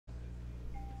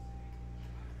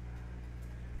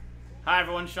Hi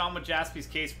everyone, Sean with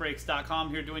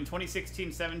JaspysCaseBreaks.com here doing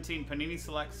 2016-17 Panini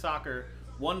Select Soccer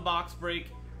one box break,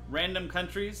 random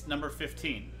countries, number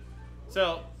 15.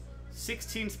 So,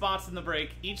 16 spots in the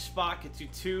break. Each spot gets you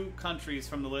 2 countries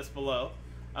from the list below.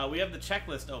 We have the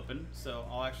checklist open, so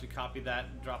I'll actually copy that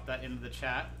and drop that into the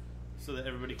chat so that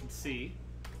everybody can see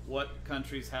what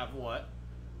countries have what.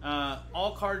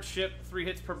 All cards ship, 3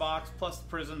 hits per box, plus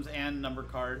prisms and number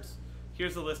cards.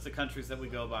 Here's the list of countries that we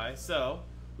go by. So,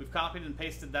 we've copied and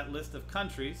pasted that list of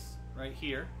countries right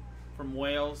here, from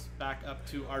Wales back up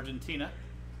to Argentina.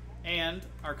 And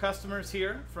our customers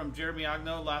here, from Jeremy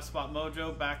Agno, Last Spot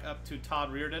Mojo, back up to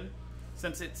Todd Reardon.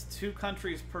 Since it's 2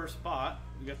 countries per spot,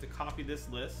 we have to copy this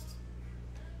list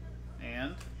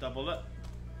and double it up.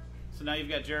 So now you've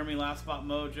got Jeremy, Last Spot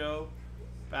Mojo,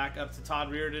 back up to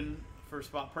Todd Reardon, first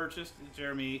spot purchased.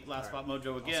 Jeremy, Last Spot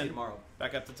Mojo again. I'll see you tomorrow.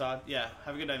 Back up to Todd. Yeah,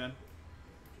 have a good day, man.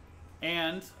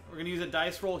 And we're going to use a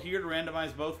dice roll here to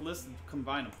randomize both lists and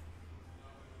combine them.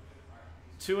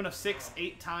 2 and a 6,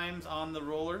 8 times on the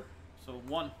roller. So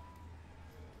 1.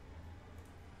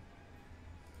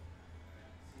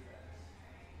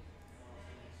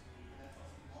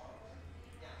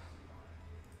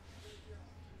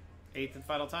 Eighth and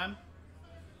final time.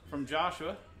 From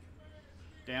Joshua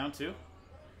down to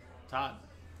Todd.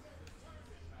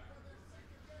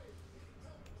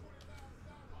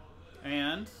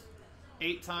 And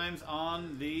 8 times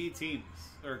on the teams,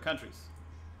 or countries.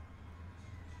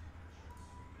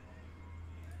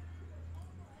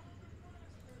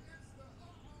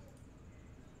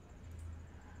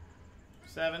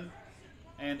 7,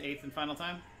 and 8th and final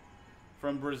time.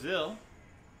 From Brazil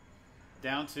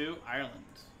down to Ireland.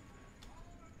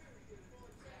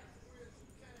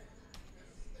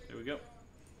 There we go.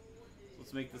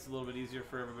 Let's make this a little bit easier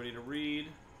for everybody to read.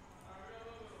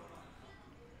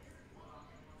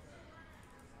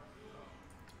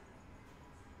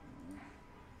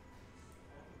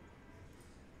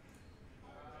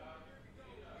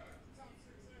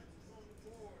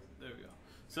 There we go.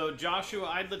 So Joshua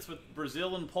Eidlitz with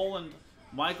Brazil and Poland,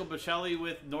 Michael Bocelli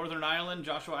with Northern Ireland,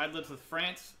 Joshua Eidlitz with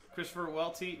France, Christopher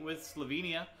Welty with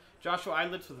Slovenia, Joshua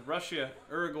Eidlitz with Russia,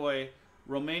 Uruguay,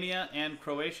 Romania, and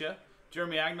Croatia,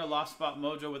 Jeremy Agno, Lost Spot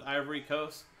Mojo with Ivory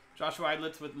Coast, Joshua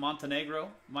Eidlitz with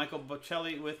Montenegro, Michael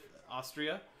Bocelli with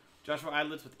Austria, Joshua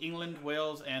Eidlitz with England,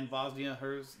 Wales, and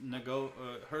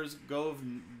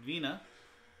Bosnia-Herzegovina,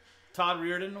 Todd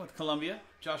Reardon with Colombia,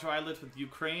 Joshua Eidlitz with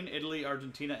Ukraine, Italy,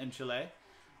 Argentina, and Chile,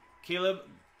 Caleb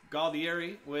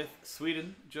Galdieri with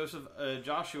Sweden, Joshua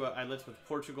Eidlitz with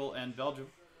Portugal and Belgium,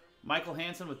 Michael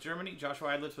Hansen with Germany, Joshua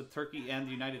Eidlitz with Turkey and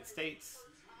the United States,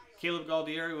 Caleb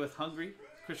Galdieri with Hungary,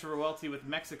 Christopher Welty with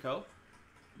Mexico,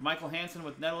 Michael Hansen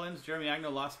with Netherlands, Jeremy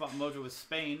Agno, Last Spot Mojo with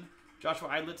Spain, Joshua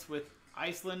Eidlitz with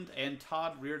Iceland, and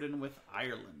Todd Reardon with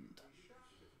Ireland.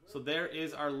 So there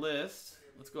is our list.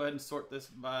 Let's go ahead and sort this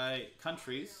by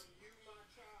countries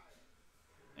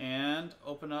and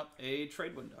open up a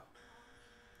trade window.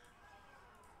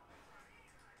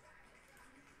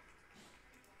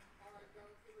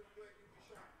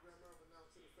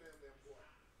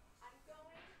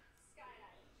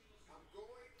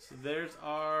 So there's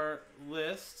our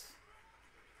list.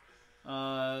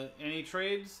 Any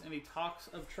trades? Any talks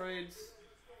of trades?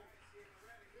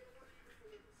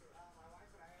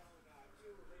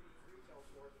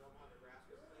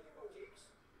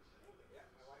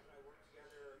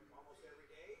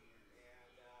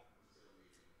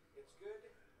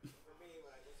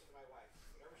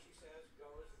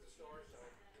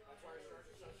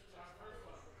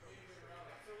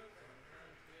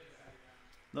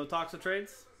 No talks of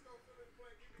trades?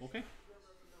 Okay.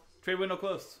 Trade window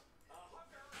closed.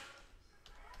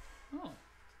 Oh.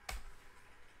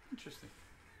 Interesting.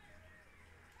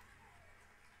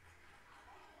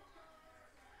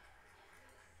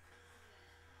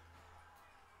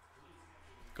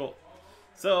 Cool.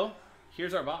 So,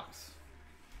 here's our box.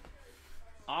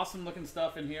 Awesome looking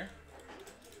stuff in here.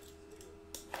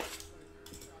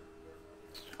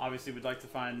 Obviously, we'd like to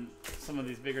find some of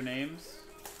these bigger names.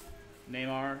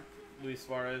 Neymar, Luis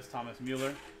Suarez, Thomas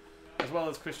Mueller, as well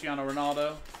as Cristiano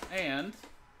Ronaldo and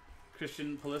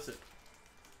Christian Pulisic.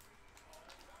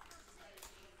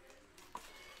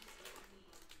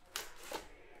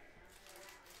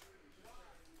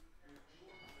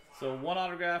 So 1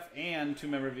 autograph and 2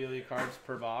 memorabilia cards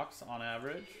per box on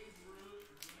average.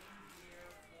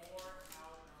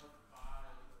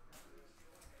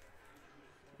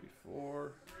 Three,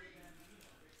 4,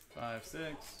 5,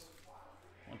 6.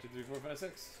 1, 2, 3, 4, 5,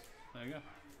 6. There you go.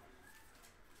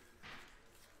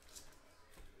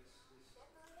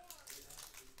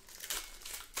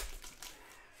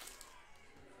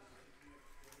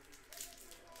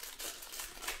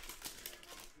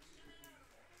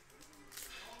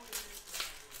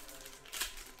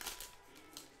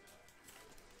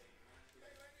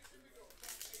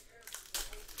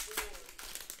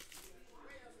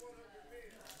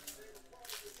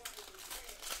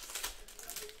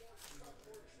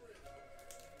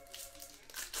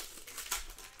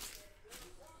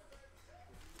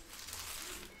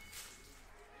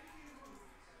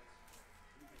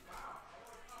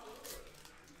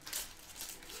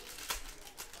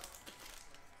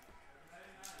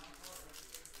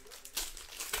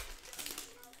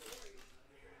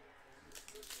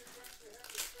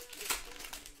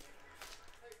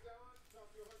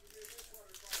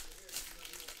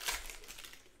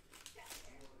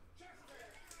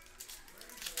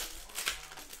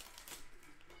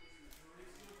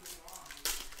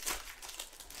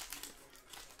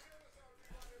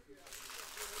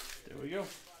 There we go.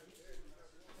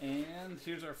 And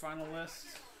here's our final list.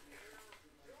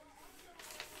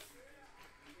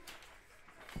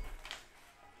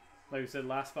 Like we said,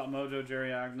 last spot mojo,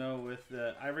 Jerry Agno with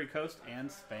the Ivory Coast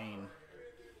and Spain.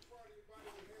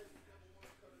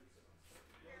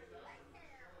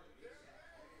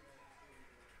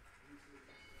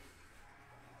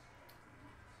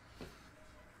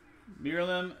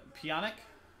 Miralem Pjanic.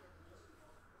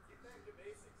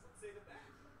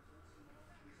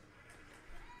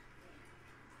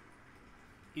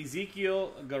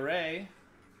 Ezekiel Garay.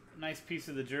 Nice piece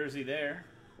of the jersey there.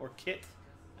 Or kit,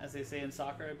 as they say in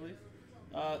soccer, I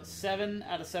believe. 7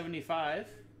 out of 75.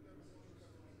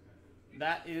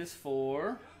 That is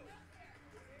for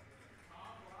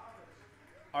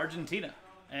Argentina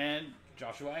and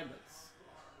Joshua Eidlitz.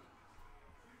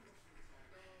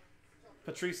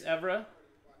 Patrice Evra.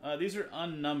 These are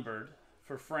unnumbered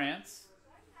for France.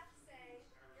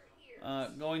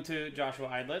 Going to Joshua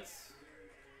Eidlitz.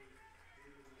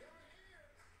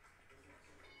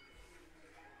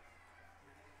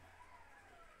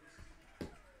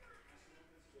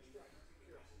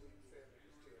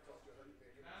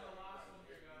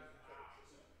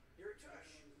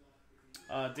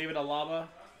 David Alaba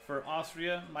for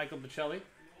Austria, Michael Bocelli.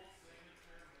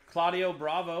 Claudio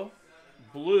Bravo,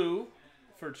 blue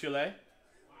for Chile.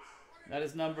 That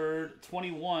is numbered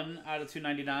 21 out of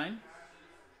 299.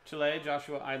 Chile,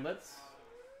 Joshua Eidlitz.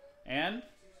 And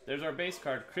there's our base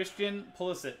card, Christian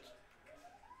Pulisic.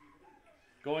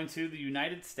 Going to the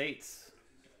United States,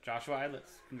 Joshua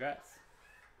Eidlitz. Congrats.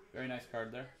 Very nice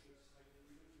card there.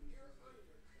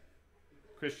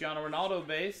 Cristiano Ronaldo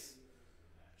base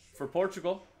for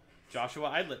Portugal, Joshua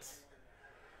Eidlitz.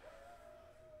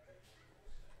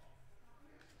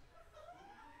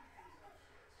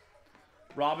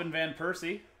 Robin Van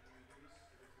Persie,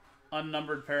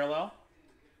 unnumbered parallel.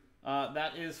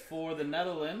 That is for the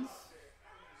Netherlands.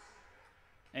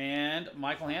 And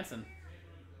Michael Hansen.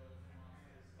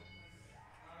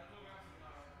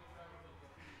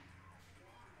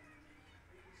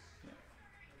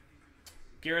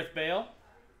 Gareth Bale.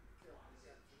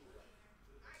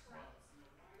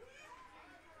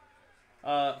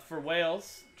 For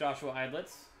Wales, Joshua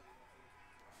Eidlitz.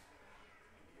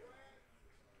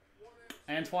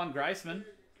 Antoine Griezmann.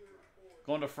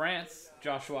 Going to France,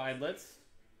 Joshua Eidlitz.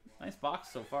 Nice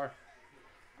box so far.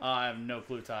 I have no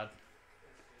clue, Todd.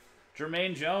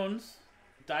 Jermaine Jones.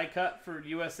 Die cut for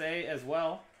USA as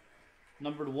well.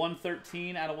 Numbered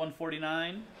 113 out of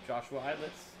 149, Joshua Eidlitz.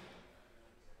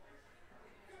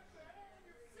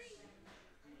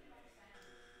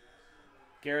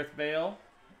 Gareth Bale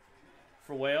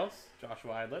for Wales,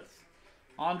 Joshua Eidlitz.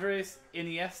 Andres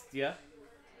Iniesta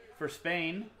for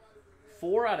Spain,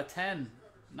 4 out of 10.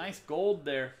 Nice gold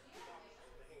there.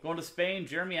 Going to Spain,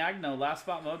 Jeremy Agno, last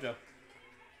spot mojo.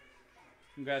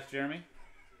 Congrats, Jeremy.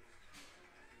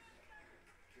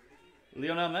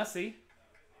 Lionel Messi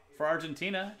for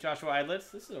Argentina, Joshua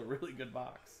Eidlitz. This is a really good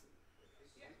box.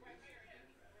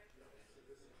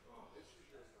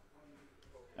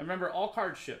 And remember, all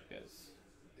cards ship, guys.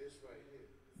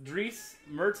 Dries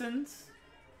Mertens.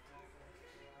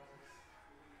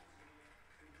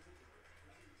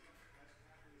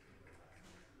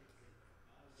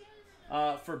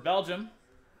 For Belgium,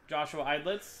 Joshua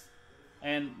Eidlitz.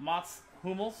 And Mats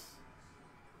Hummels.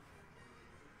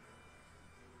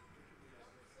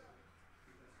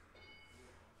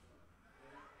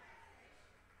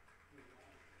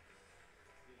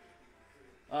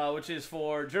 Which is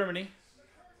for Germany.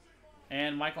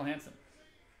 And Michael Hansen.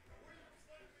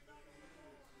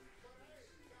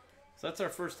 So that's our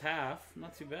first half.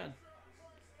 Not too bad.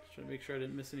 Just trying to make sure I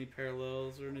didn't miss any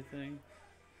parallels or anything.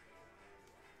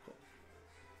 Cool.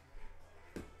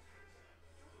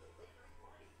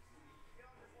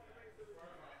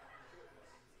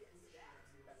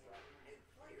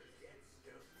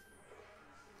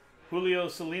 Julio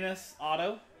Salinas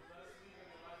auto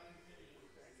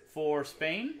for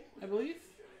Spain, I believe.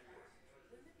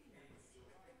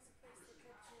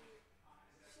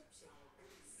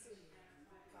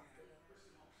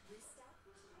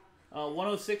 Uh,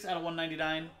 106 out of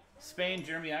 199. Spain,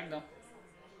 Jeremy Agno.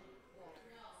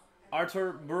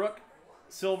 Artur Buruk,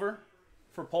 silver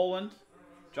for Poland,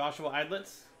 Joshua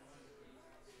Eidlitz.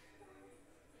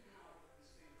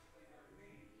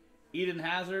 Eden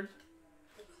Hazard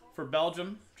for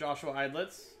Belgium, Joshua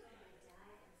Eidlitz.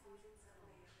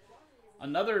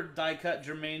 Another die cut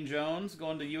Jermaine Jones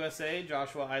going to USA,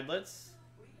 Joshua Eidlitz.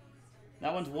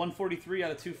 That one's 143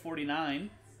 out of 249.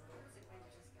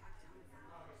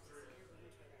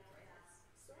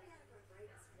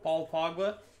 Paul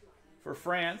Pogba for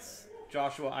France,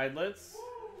 Joshua Eidlitz.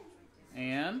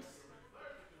 And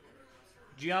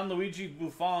Gianluigi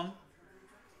Buffon.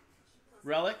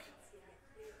 Relic.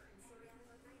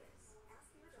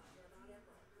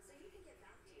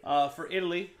 For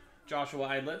Italy, Joshua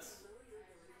Eidlitz.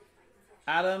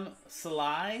 Adam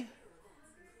Salai.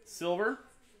 Silver.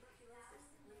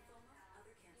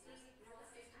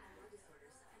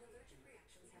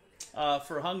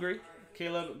 For Hungary,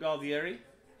 Caleb Galvieri.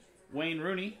 Wayne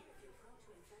Rooney.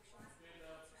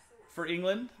 For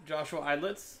England, Joshua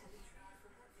Eidlitz.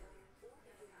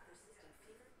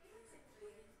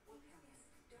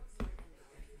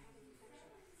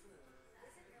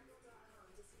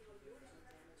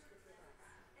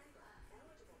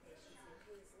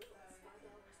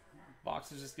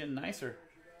 Box is just getting nicer.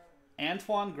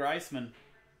 Antoine Griezmann.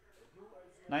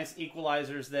 Nice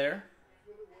equalizers there.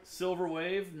 Silver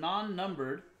Wave,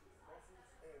 non-numbered.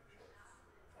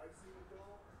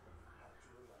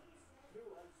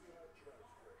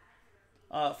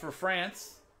 For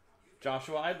France,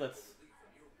 Joshua Eidlitz.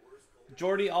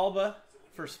 Jordi Alba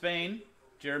for Spain,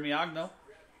 Jeremy Agno.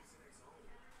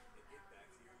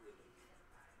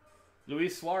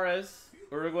 Luis Suarez,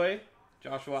 Uruguay,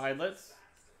 Joshua Eidlitz.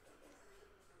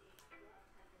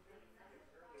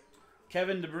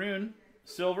 Kevin De Bruyne,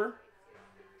 silver.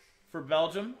 For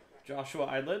Belgium, Joshua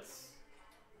Eidlitz.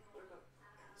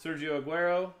 Sergio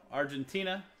Aguero,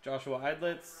 Argentina, Joshua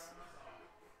Eidlitz.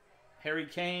 Harry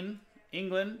Kane,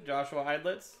 England, Joshua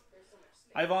Eidlitz.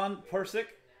 Ivan Persic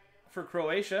for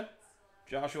Croatia,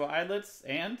 Joshua Eidlitz.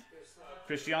 And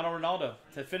Cristiano Ronaldo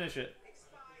to finish it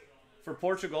for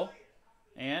Portugal,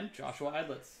 and Joshua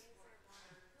Eidlitz.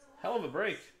 Hell of a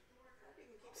break.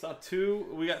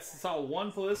 Saw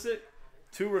one Pulisic,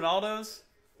 2 Ronaldos,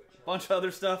 a bunch of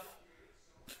other stuff.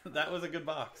 That was a good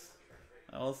box,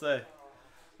 I will say.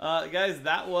 Guys,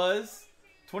 that was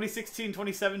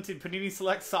 2016-2017 Panini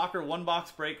Select Soccer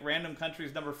 1-box break, random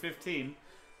countries number 15.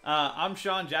 I'm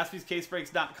Sean,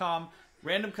 jaspyscasebreaks.com.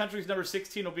 Random countries number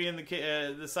 16 will be in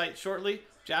the site shortly,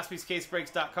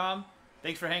 jaspyscasebreaks.com.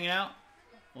 Thanks for hanging out.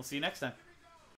 We'll see you next time.